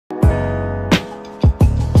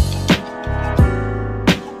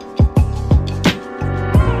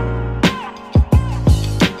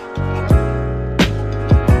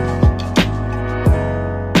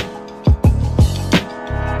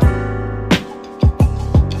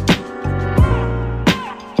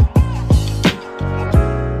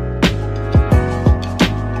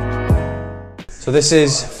So this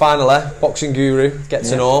is finally Boxing Guru Get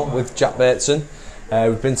to Know with Jack Bateson.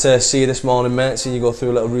 We've been to see you this morning, mate. Seen you go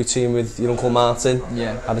through a little routine with your Uncle Martin.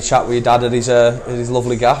 Yeah. Had a chat with your dad at his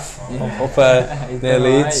lovely gaff up near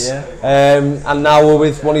Leeds. Right, yeah. And now we're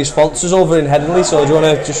with one of your sponsors over in Headingley. So do you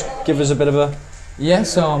want to just give us a bit of a... Yeah,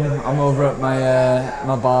 so I'm over at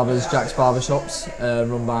my barber's, Jack's Barbershops,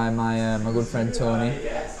 run by my good friend Tony.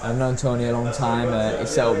 I've known Tony a long time. He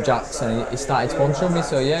set up Jack's and he started sponsoring me.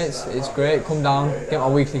 So yeah, it's great. Come down, get my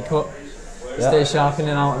weekly cut. Stay sharp in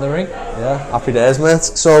and out of the ring. Yeah, happy days, mate.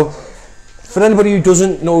 So, for anybody who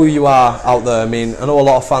doesn't know who you are out there, I mean, I know a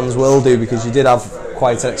lot of fans will do because you did have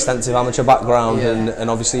quite an extensive amateur background and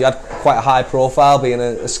obviously you had quite a high profile being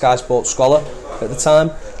a Sky Sports scholar at the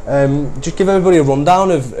time. Just give everybody a rundown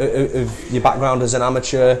of your background as an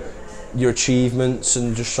amateur, your achievements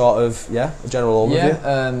and just sort of, a general overview.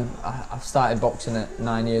 Yeah, I've started boxing at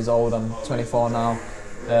 9 years old, I'm 24 now.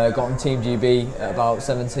 Got on Team GB at about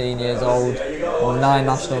 17 years old, won 9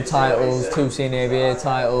 national titles, 2 senior ABA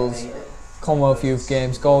titles, Commonwealth Youth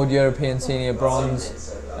Games Gold, European Senior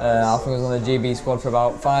Bronze. I think I was on the GB squad for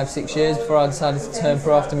about 5-6 years before I decided to turn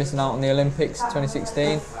pro after missing out on the Olympics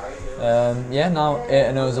 2016. Now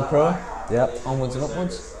 8-0 as a pro, onwards and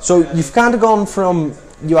upwards. So you've kind of gone from,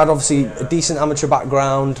 you had obviously a decent amateur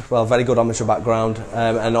background, well, very good amateur background,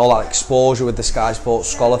 and all that exposure with the Sky Sports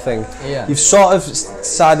Scholar thing. Yeah. You've sort of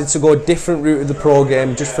decided to go a different route of the pro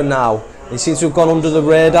game just for now. You seem to have gone under the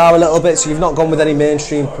radar a little bit, so you've not gone with any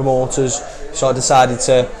mainstream promoters. You sort of decided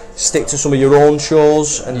to stick to some of your own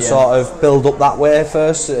shows and sort of build up that way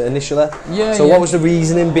first, initially. So what was the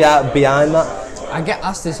reasoning behind that? I get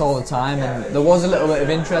asked this all the time, and there was a little bit of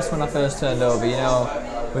interest when I first turned over, you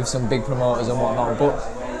know, with some big promoters and whatnot, but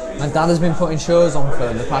my dad has been putting shows on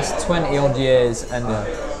for the past 20 odd years, and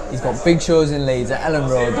he's got big shows in Leeds, at Ellen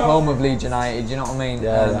Road, the home of Leeds United, you know what I mean?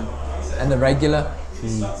 And the regular.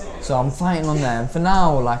 So I'm fighting on there, and for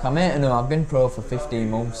now, like, I'm 8-0, I've been pro for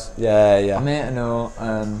 15 months. I'm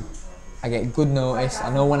 8-0, I get good notice.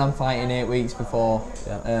 I know when I'm fighting 8 weeks before.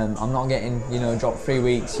 I'm not getting, dropped 3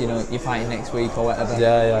 weeks, you're fighting next week or whatever.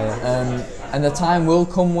 And the time will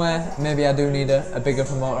come where maybe I do need a bigger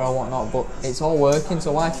promoter or whatnot, but it's all working,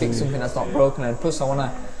 so why fix something that's not broken? And plus I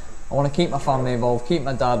want to keep my family involved, keep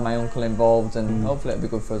my dad, my uncle involved, and hopefully it'll be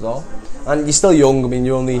good for us all. And you're still young, I mean,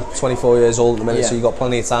 you're only 24 years old at the minute, so you've got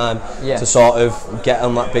plenty of time to sort of get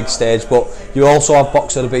on that big stage. But you also have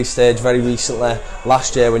boxed at a big stage very recently,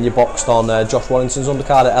 last year when you boxed on Josh Warrington's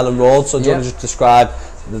undercard at Ellen Road. So do you want to just describe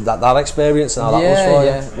that experience and how that was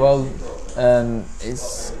for you? Well,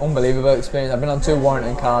 it's unbelievable experience. I've been on 2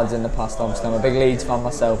 Warrington cards in the past, obviously. I'm a big Leeds fan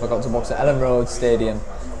myself. I got to box at Ellen Road Stadium,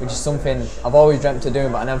 which is something I've always dreamt of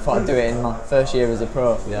doing, but I never thought I'd do it in my first year as a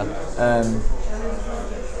pro.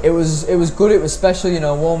 It was good, it was special,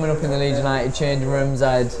 warming up in the Leeds United changing rooms.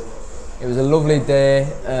 It was a lovely day.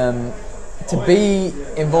 To be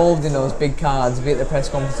involved in those big cards, be at the press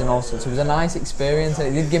conference and all sorts, it was a nice experience, and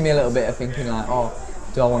it did give me a little bit of thinking like, oh,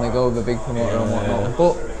 do I want to go with a big promoter and whatnot?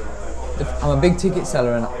 But I'm a big ticket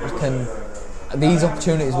seller, and these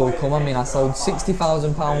opportunities will come. I mean, I sold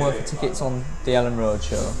 £60,000 worth of tickets on the Ellen Road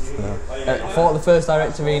show. I fought the first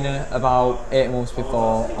Direct Arena about 8 months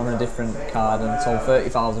before on a different card and sold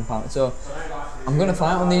 £30,000. So I'm going to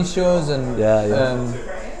fight on these shows, and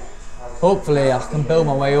hopefully I can build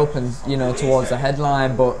my way up and towards the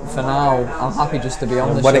headline. But for now, I'm happy just to be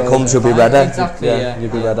on the show. When it comes, you'll be ready. Exactly.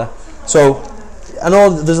 You'll be ready. So, I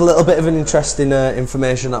know there's a little bit of an interesting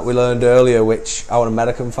information that we learned earlier, which our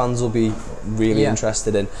American fans will be really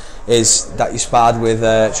interested in, is that you sparred with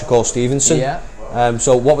Shakur Stevenson.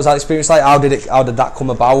 So what was that experience like? How did that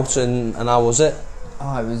come about, and how was it?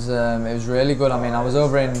 Oh, it was really good. I mean, I was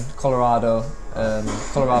over in Colorado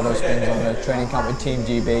Springs on the training camp with Team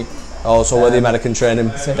GB. Oh, so where the American training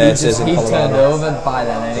bases in Colorado? He turned over by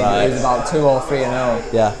then, and he was about 2 or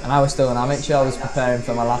 3-0. And I was still an amateur. I was preparing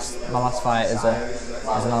for my last fight as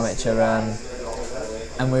an amateur,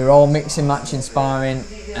 and we were all mixing, matching, sparring.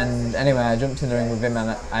 And anyway, I jumped in the ring with him,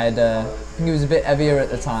 and I think he was a bit heavier at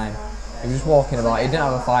the time. He was just walking about. He didn't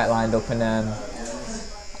have a fight lined up, and I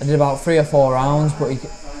did about 3 or 4 rounds, but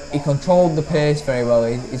he controlled the pace very well.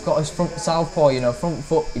 He's got his front southpaw, front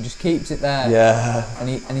foot. He just keeps it there. And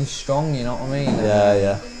he's strong. You know what I mean?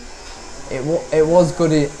 It was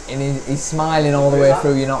good, and he's smiling all the way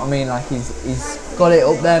through. You know what I mean? Like he's got it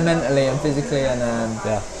up there mentally and physically, and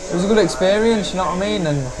it was a good experience. You know what I mean?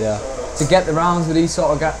 And to get the rounds with these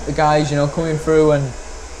sort of guys, coming through, and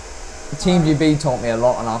Team GB taught me a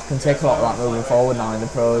lot, and I can take a lot of that moving forward now in the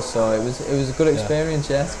pros. So it was a good experience.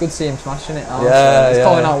 Yeah, it's good to see him smashing it now. Yeah, he's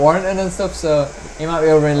calling out Warrington and stuff. So he might be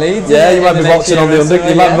over in Leeds. Yeah, you might be boxing on the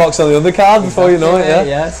undercard before you know it. Yeah.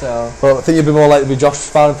 Yeah. So. But I think you'd be more likely to be Josh's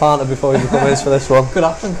sparring partner before you become his for this one. Could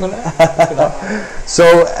happen, couldn't it? Could happen.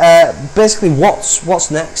 So basically,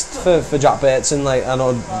 what's next for Jack Bateson? Like I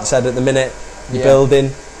know you said at the minute you're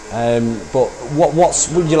building. But what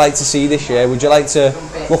would you like to see this year? Would you like to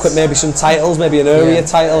look at maybe some titles, maybe an area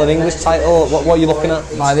title, an English title? What are you looking at?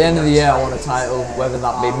 By the end of the year, I want a title, whether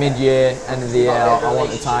that be mid-year, end of the year. I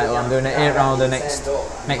want a title. I'm doing an 8-rounder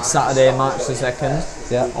next Saturday, March the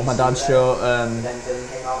 2nd, on my dad's show.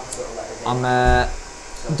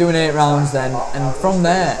 I'm doing 8 rounds then, and from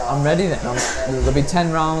there I'm ready then. There'll be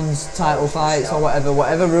 10 rounds, title fights or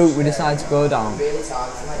whatever route we decide to go down.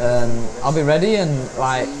 I'll be ready, and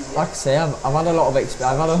like I say, I've had a lot of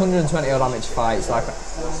experience. I've had 120 odd amateur fights. Like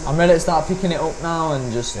I'm ready to start picking it up now,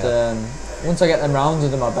 and just once I get them rounds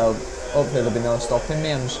under my belt, hopefully there'll be no stopping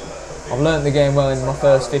me. I've learnt the game well in my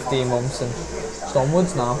first 15 months, and just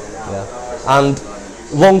onwards now. Yeah. And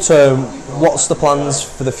long term, what's the plans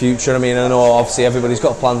for the future? I mean, I know obviously everybody's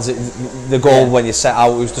got plans. The goal when you set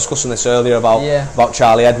out, we was discussing this earlier about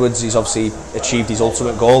Charlie Edwards. He's obviously achieved his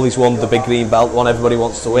ultimate goal. He's won the big green belt, one everybody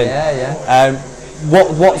wants to win.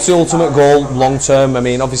 What's the ultimate goal long term? I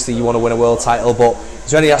mean, obviously you want to win a world title, but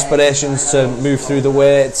is there any aspirations to move through the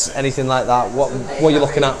weights, anything like that? What are you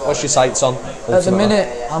looking at? What's your sights on? Ultimately? At the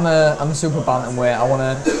minute, I'm a super bantamweight. I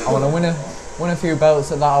wanna win a few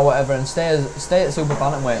belts at that or whatever, and stay at super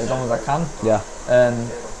bantamweight as long as I can. Yeah.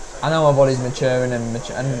 I know my body's maturing and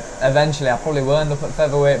eventually I probably will end up at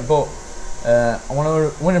featherweight, but I want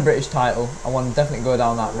to win a British title. I want to definitely go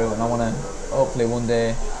down that route, and I want to hopefully one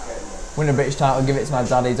day win a British title, give it to my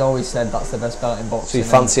dad. He's always said that's the best belt in boxing. So you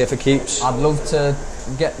fancy it for keeps? I'd love to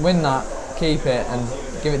win that, keep it, and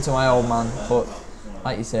give it to my old man. But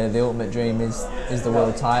like you say, the ultimate dream is the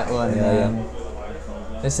world title, and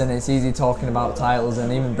listen, it's easy talking about titles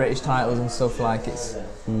and even British titles and stuff. Like it's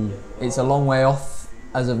a long way off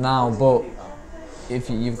as of now, but if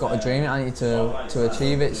you've got a dream, I need to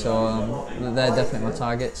achieve it. So they're definitely my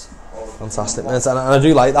targets. Fantastic, man. And I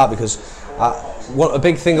do like that, because a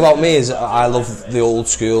big thing about me is I love the old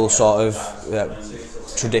school sort of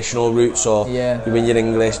traditional route. So you win your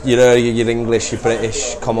English, your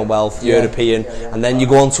British, Commonwealth, European, and then you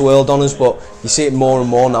go on to world honours. But you see it more and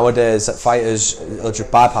more nowadays that fighters will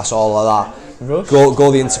just bypass all of that.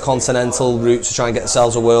 Go the intercontinental route to try and get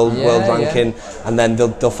themselves a world ranking, and then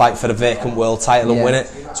they'll fight for the vacant world title and win it.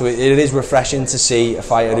 So it is refreshing to see a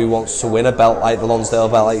fighter who wants to win a belt like the Lonsdale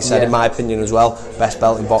belt, like you said, in my opinion as well, best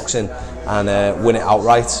belt in boxing, and win it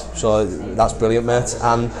outright. So that's brilliant, mate.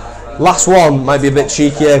 And last one might be a bit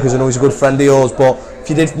cheekier because I know he's a good friend of yours, but if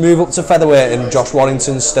you did move up to featherweight and Josh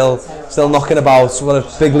Warrington's still knocking about, what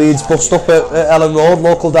a big Leeds bust up at Ellen Road,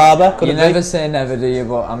 local derby. You never say never, do you?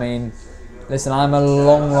 But I mean, listen, I'm a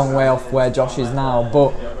long way off where Josh is now,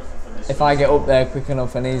 but if I get up there quick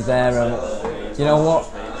enough and he's there, and you know what,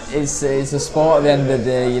 it's a sport at the end of the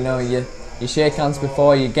day. You know, you shake hands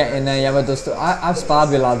before you get in there, you have a dust. I've sparred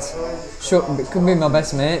with lads, could be my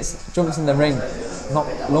best mates, jumps in the ring, knock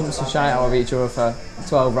lumps of shite out of each other for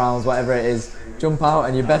 12 rounds, whatever it is, jump out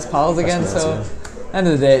and you're best pals again. So end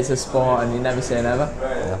of the day, it's a sport and you never say never.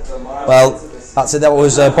 Well, that's it. That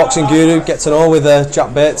was Boxing Guru Get to Know with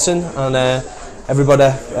Jack Bateson, and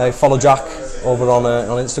everybody follow Jack over on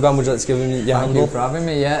Instagram. Would you like to give him your handle? Thank you for having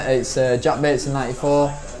me. Yeah, it's Jack Bateson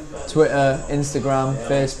 94, Twitter, Instagram,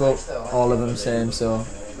 Facebook, all of them same. So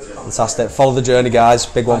fantastic. Follow the journey, guys.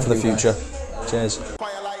 Big one for the future. Cheers.